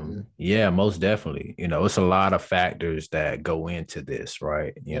that, man. Yeah, most definitely. It's a lot of factors that go into this,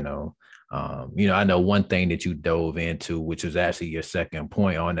 right? I know one thing that you dove into, which was actually your second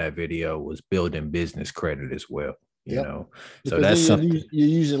point on that video, was building business credit as well. So because that's something you're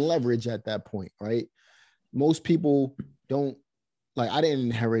using leverage at that point, right? Most people don't, like, I didn't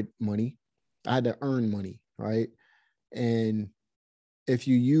inherit money. I had to earn money, right? And if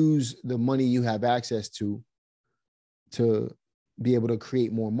you use the money you have access to be able to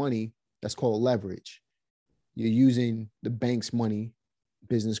create more money, that's called leverage. You're using the bank's money,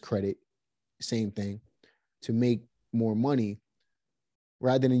 business credit, same thing, to make more money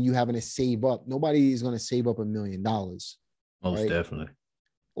rather than you having to save up. Nobody is going to save up $1 million. Most right? Definitely.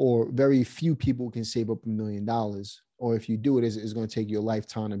 Or very few people can save up $1 million. Or if you do it, it's going to take you a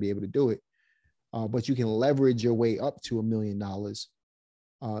lifetime to be able to do it. But you can leverage your way up to $1 million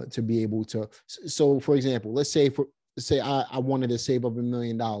to be able to. So, for example, let's say I wanted to save up $1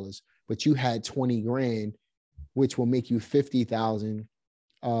 million, but you had 20 grand, which will make you 50,000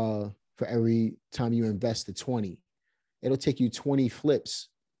 for for every time you invest the 20. It'll take you 20 flips,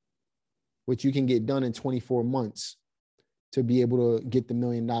 which you can get done in 24 months to be able to get the $1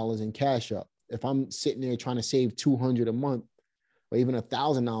 million in cash up. If I'm sitting there trying to save 200 a month or even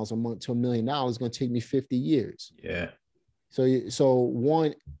 $1,000 a month to $1 million, it's going to take me 50 years. Yeah. So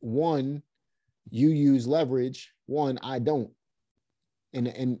one, you use leverage. One, I don't.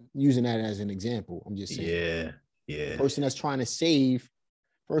 And using that as an example, I'm just saying. Yeah. Yeah. Person that's trying to save,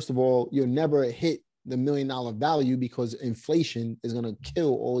 first of all, you'll never hit the $1 million value because inflation is going to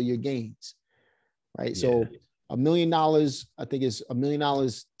kill all your gains, right? Yeah. So $1 million, I think it's $1 million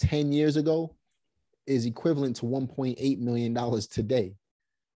 10 years ago is equivalent to $1.8 million today.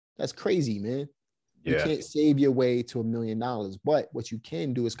 That's crazy, man. You can't save your way to $1 million, but what you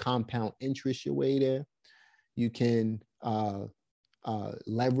can do is compound interest your way there. You can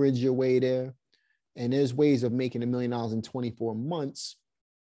leverage your way there. And there's ways of making $1 million in 24 months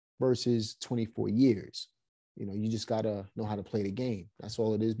versus 24 years. You know, you just got to know how to play the game. That's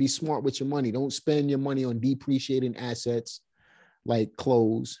all it is. Be smart with your money. Don't spend your money on depreciating assets like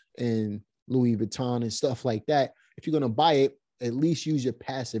clothes and Louis Vuitton and stuff like that. If you're going to buy it, at least use your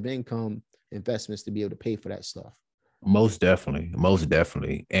passive income investments to be able to pay for that stuff. Most definitely. Most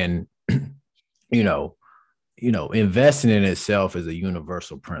definitely. And, you know, investing in itself is a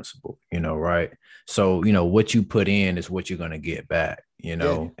universal principle, right? So, what you put in is what you're going to get back, and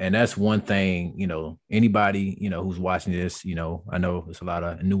that's one thing, anybody, who's watching this, I know there's a lot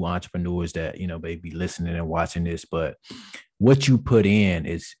of new entrepreneurs that, may be listening and watching this, but what you put in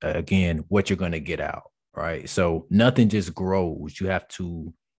is, again, what you're going to get out, right? So nothing just grows. You have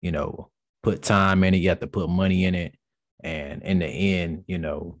to, put time in it. You have to put money in it. And in the end,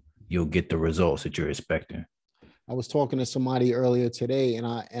 you'll get the results that you're expecting. I was talking to somebody earlier today, and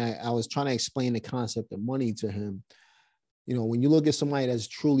I was trying to explain the concept of money to him. When you look at somebody that's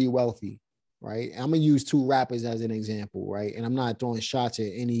truly wealthy, right? I'm going to use two rappers as an example, right? And I'm not throwing shots at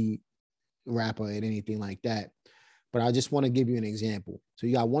any rapper at anything like that, but I just want to give you an example. So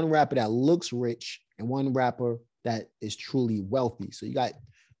you got one rapper that looks rich and one rapper that is truly wealthy. So you got,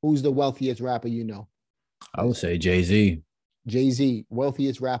 who's the wealthiest rapper you know? I would say Jay-Z. Jay-Z,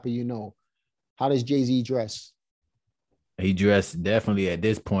 wealthiest rapper you know. How does Jay-Z dress? He dressed definitely at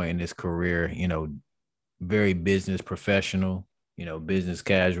this point in his career, very business professional, business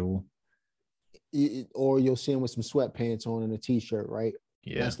casual. Or you'll see him with some sweatpants on and a t-shirt, right?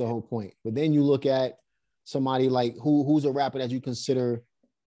 Yeah. That's the whole point. But then you look at somebody like who's a rapper that you consider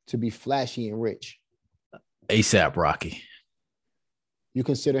to be flashy and rich? A$AP Rocky. You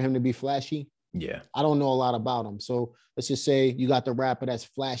consider him to be flashy? Yeah. I don't know a lot about him. So let's just say you got the rapper that's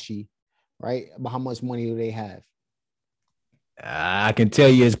flashy, right? But how much money do they have? I can tell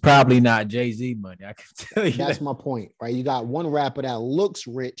you it's probably not Jay-Z money. I can tell you that's my point, right? You got one rapper that looks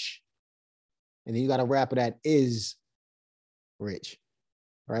rich, and then you got a rapper that is rich,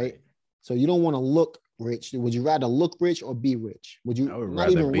 right? So you don't want to look rich. Would you rather look rich or be rich? Would you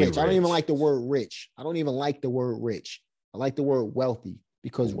not even rich? I don't even like the word rich. I don't even like the word rich. I like the word wealthy,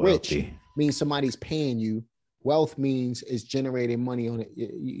 because rich means somebody's paying you. Wealth means it's generating money on it.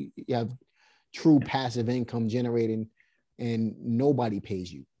 You have true passive income generating, and nobody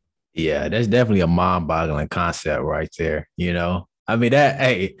pays you. Yeah, that's definitely a mind-boggling concept right there. I mean,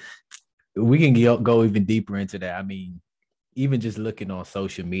 hey, we can go even deeper into that. I mean, even just looking on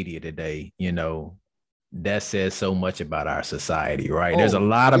social media today, that says so much about our society, right? There's a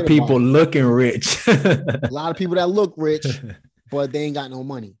lot of people looking rich. A lot of people that look rich, but they ain't got no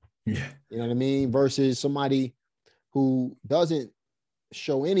money. Yeah. You know what I mean? Versus somebody who doesn't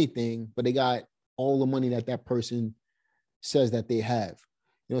show anything, but they got all the money that person says that they have.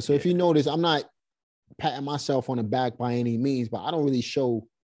 So if you notice, I'm not patting myself on the back by any means, but I don't really show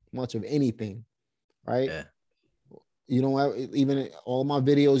much of anything, right? Yeah. Even all my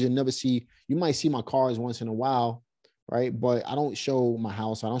videos, you might see my cars once in a while, right? But I don't show my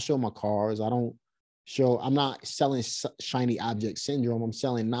house. I don't show my cars. I'm not selling shiny object syndrome. I'm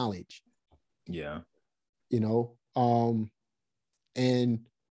selling knowledge. Yeah. And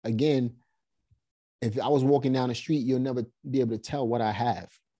again, if I was walking down the street, you'll never be able to tell what I have.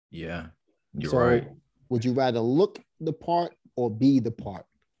 Yeah, you're right. Would you rather look the part or be the part?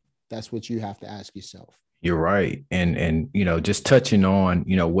 That's what you have to ask yourself. You're right. And just touching on,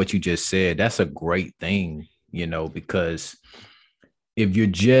 what you just said, that's a great thing, because if you're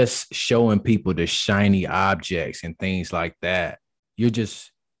just showing people the shiny objects and things like that, you're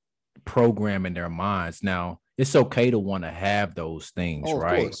just programming their minds. Now, it's okay to want to have those things,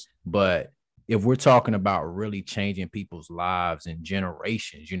 right? But if we're talking about really changing people's lives and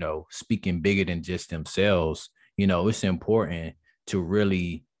generations, speaking bigger than just themselves, it's important to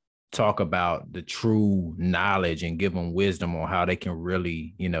really talk about the true knowledge and give them wisdom on how they can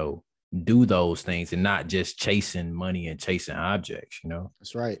really, do those things and not just chasing money and chasing objects.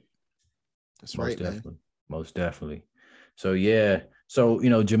 That's right. That's Most right, man. definitely. Most definitely. So yeah. So,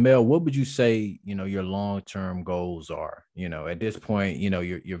 Jamel, what would you say, your long-term goals are? At this point,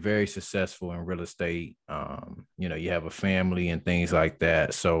 you're very successful in real estate. You have a family and things like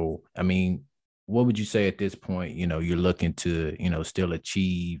that. So, I mean, what would you say at this point, you're looking to, still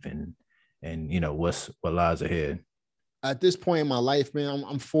achieve and what lies ahead? At this point in my life, man,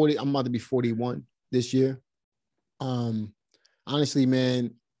 I'm 40. I'm about to be 41 this year. Um, Honestly,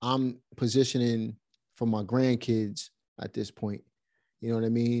 man, I'm positioning for my grandkids at this point. You know what I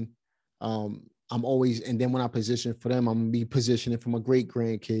mean? I'm always, and then when I position for them, I'm gonna be positioning for my great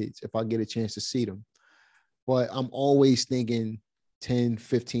grandkids if I get a chance to see them. But I'm always thinking 10,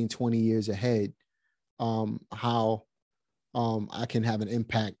 15, 20 years ahead, how I can have an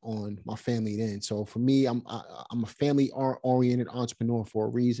impact on my family then. So for me, I'm a family oriented entrepreneur for a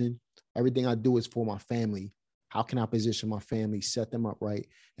reason. Everything I do is for my family. How can I position my family, set them up right?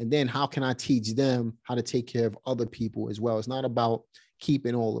 And then how can I teach them how to take care of other people as well? It's not about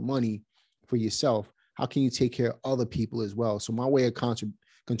keeping all the money for yourself. How can you take care of other people as well? So my way of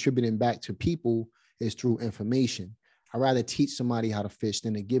contributing back to people is through information. I'd rather teach somebody how to fish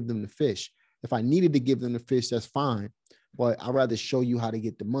than to give them the fish. If I needed to give them the fish, that's fine, but I'd rather show you how to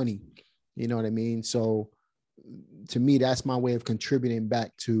get the money. You know what I mean? So to me, that's my way of contributing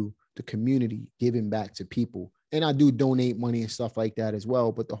back to the community, giving back to people. And I do donate money and stuff like that as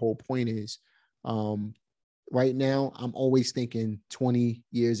well. But the whole point is, right now, I'm always thinking 20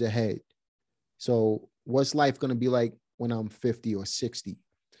 years ahead. So what's life going to be like when I'm 50 or 60,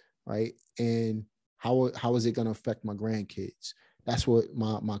 right? And how is it going to affect my grandkids? That's what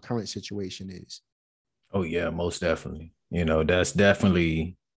my current situation is. Oh yeah, most definitely. That's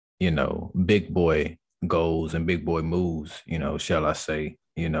definitely, big boy goals and big boy moves, shall I say,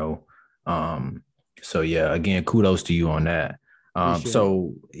 Um, so yeah, again, kudos to you on that. Appreciate it.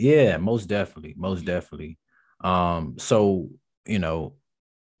 So yeah, most definitely, most definitely. So, you know,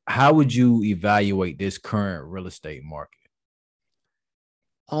 how would you evaluate this current real estate market?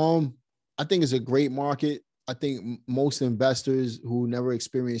 Um, I think it's a great market. I think most investors who never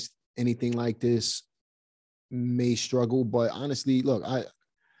experienced anything like this may struggle, but honestly, look,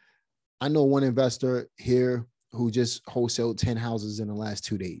 I know one investor here who just wholesaled 10 houses in the last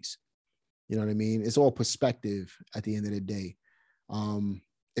 2 days. You know what I mean? It's all perspective at the end of the day.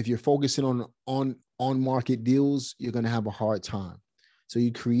 If you're focusing on market deals, you're going to have a hard time. So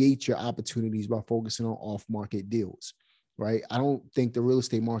you create your opportunities by focusing on off market deals, right? I don't think the real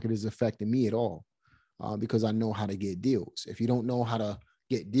estate market is affecting me at all, because I know how to get deals. If you don't know how to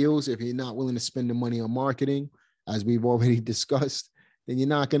get deals, if you're not willing to spend the money on marketing, as we've already discussed, then you're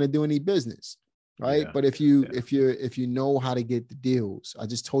not going to do any business, right? Yeah. But if you know how to get the deals, I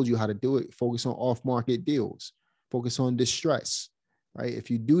just told you how to do it. Focus on off market deals. Focus on distress, right?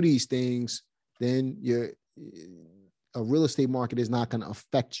 If you do these things, then a real estate market is not going to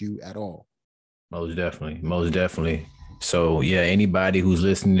affect you at all. Most definitely. Most definitely. So yeah, anybody who's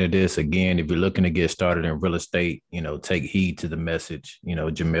listening to this, again, if you're looking to get started in real estate, take heed to the message,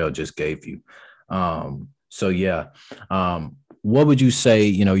 Jamel just gave you. So yeah. What would you say,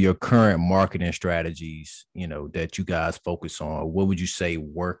 your current marketing strategies, that you guys focus on? What would you say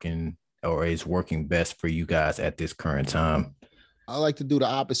working or is working best for you guys at this current time? I like to do the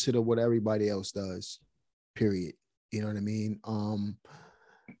opposite of what everybody else does, period. You know what I mean?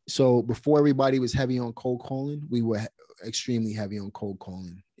 So before everybody was heavy on cold calling, we were extremely heavy on cold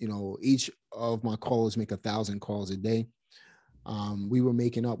calling. Each of my callers make 1,000 calls a day. We were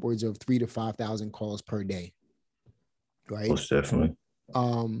making upwards of 3,000 to 5,000 calls per day, right? Most definitely.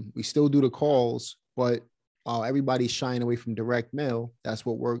 We still do the calls, but everybody's shying away from direct mail. That's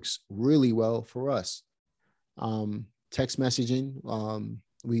what works really well for us. Text messaging,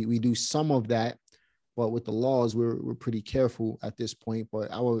 we do some of that, but with the laws, we're pretty careful at this point. But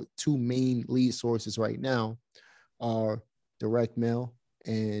our two main lead sources right now are direct mail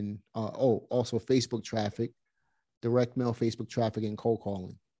and also Facebook traffic, direct mail, Facebook traffic, and cold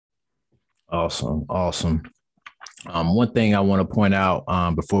calling. Awesome. Awesome. One thing I want to point out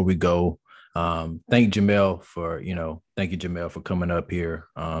before we go, thank you, Jamel, for coming up here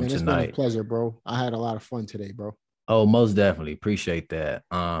Man, it's been a tonight. pleasure, bro. I had a lot of fun today, bro. Oh, most definitely. Appreciate that.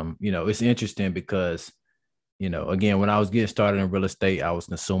 It's interesting because, again, when I was getting started in real estate, I was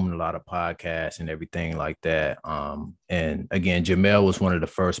consuming a lot of podcasts and everything like that. And again, Jamel was one of the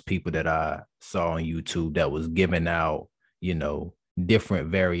first people that I saw on YouTube that was giving out, different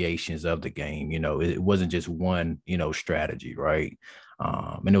variations of the game. It wasn't just one, strategy, right?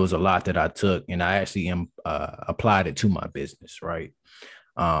 And it was a lot that I took, and I actually applied it to my business, right?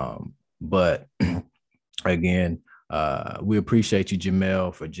 But again, we appreciate you,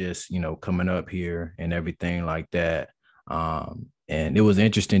 Jamel, for just, coming up here and everything like that. And it was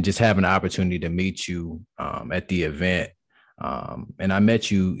interesting just having the opportunity to meet you at the event. And I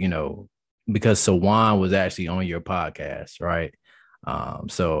met you, because Sawan was actually on your podcast, right?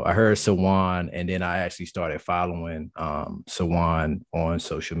 So I heard Sawan, and then I actually started following Sawan on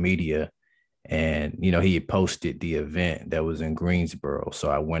social media. And, he had posted the event that was in Greensboro. So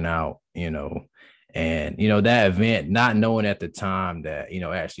I went out, and, that event, not knowing at the time that,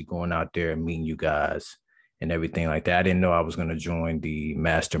 actually going out there and meeting you guys and everything like that. I didn't know I was going to join the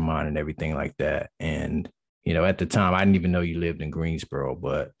mastermind and everything like that. And, at the time, I didn't even know you lived in Greensboro,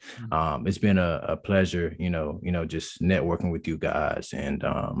 but it's been a pleasure, just networking with you guys, and,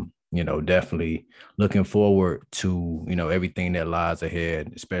 definitely looking forward to, everything that lies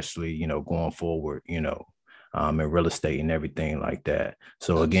ahead, especially, going forward, in real estate and everything like that.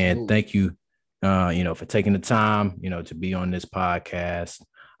 So again, Absolutely. thank you, for taking the time, to be on this podcast.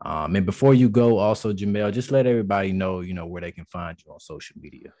 And before you go, also, Jamel, just let everybody know, where they can find you on social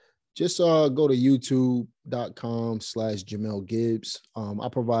media. Just go to youtube.com/Jamel Gibbs. I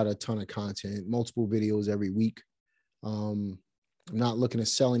provide a ton of content, multiple videos every week. I'm not looking to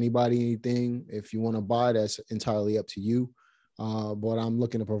sell anybody anything. If you want to buy, that's entirely up to you. But I'm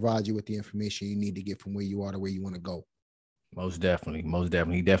looking to provide you with the information you need to get from where you are to where you want to go. Most definitely. Most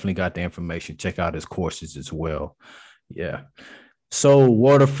definitely. He definitely got the information. Check out his courses as well. Yeah. So,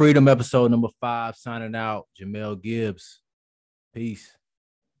 Word of Freedom, episode number 5, signing out. Jamel Gibbs. Peace.